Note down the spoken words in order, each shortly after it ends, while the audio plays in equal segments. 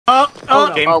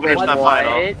Game wait, finished, not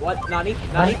final. What? Nani?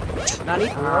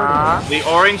 The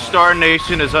Orange Star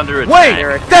Nation is under attack.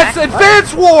 Wait, that's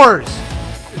Advance Wars!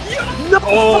 No!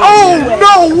 Oh,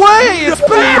 no way! It's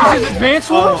back! Advance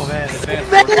Wars? Oh man,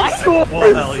 Advance Wars.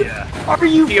 Well, hell yeah. Are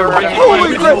you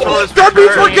Holy crap! That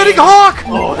means we're getting Hawk!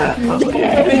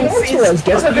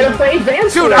 Guess I'm gonna play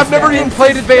Advance Dude, Wars I've never then. even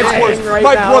played Advance Wars. Right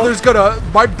My now. brothers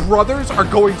are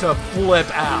going to flip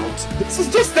out. This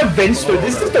is just the Vince story.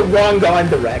 This is the wrong gone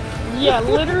direct. Yeah,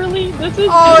 literally, this is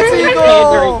Oh, it's Eagle!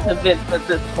 pandering to Vince at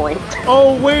this point.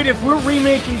 Oh wait, if we're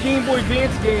remaking Game Boy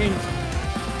Advance games,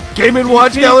 Game &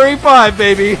 Watch Gallery 5,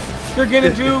 baby. they're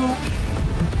gonna do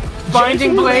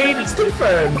Binding Blade. It's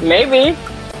confirmed. Maybe.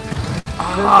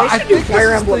 I They should do think Fire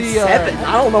this is Emblem the, 7.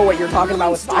 I don't know what you're talking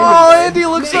about with Oh, Fire Andy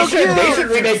looks so They should cute.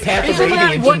 remake Path of Isn't that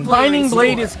Radiant. what Binding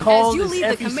Blade is As called? you Is lead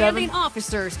the commanding FE7?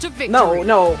 officers to victory.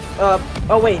 No.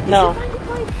 Oh wait. No.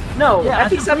 No. Yeah,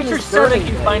 FE7 Feature is 7 Burning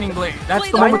is Binding Blade. That's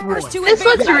Play the the one with first Roy. two This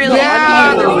looks really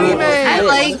Yeah, the cool. remake.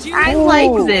 I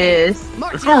like this.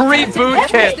 Reboot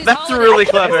kit. That's really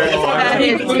clever. That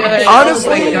is good.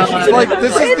 Honestly, Oh my God. like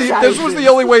this was the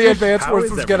only way Advance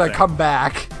Wars was gonna come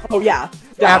back Oh yeah.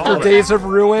 after Days of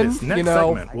Ruin. This next You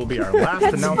know. segment will be our last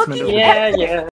announcement of the Yeah.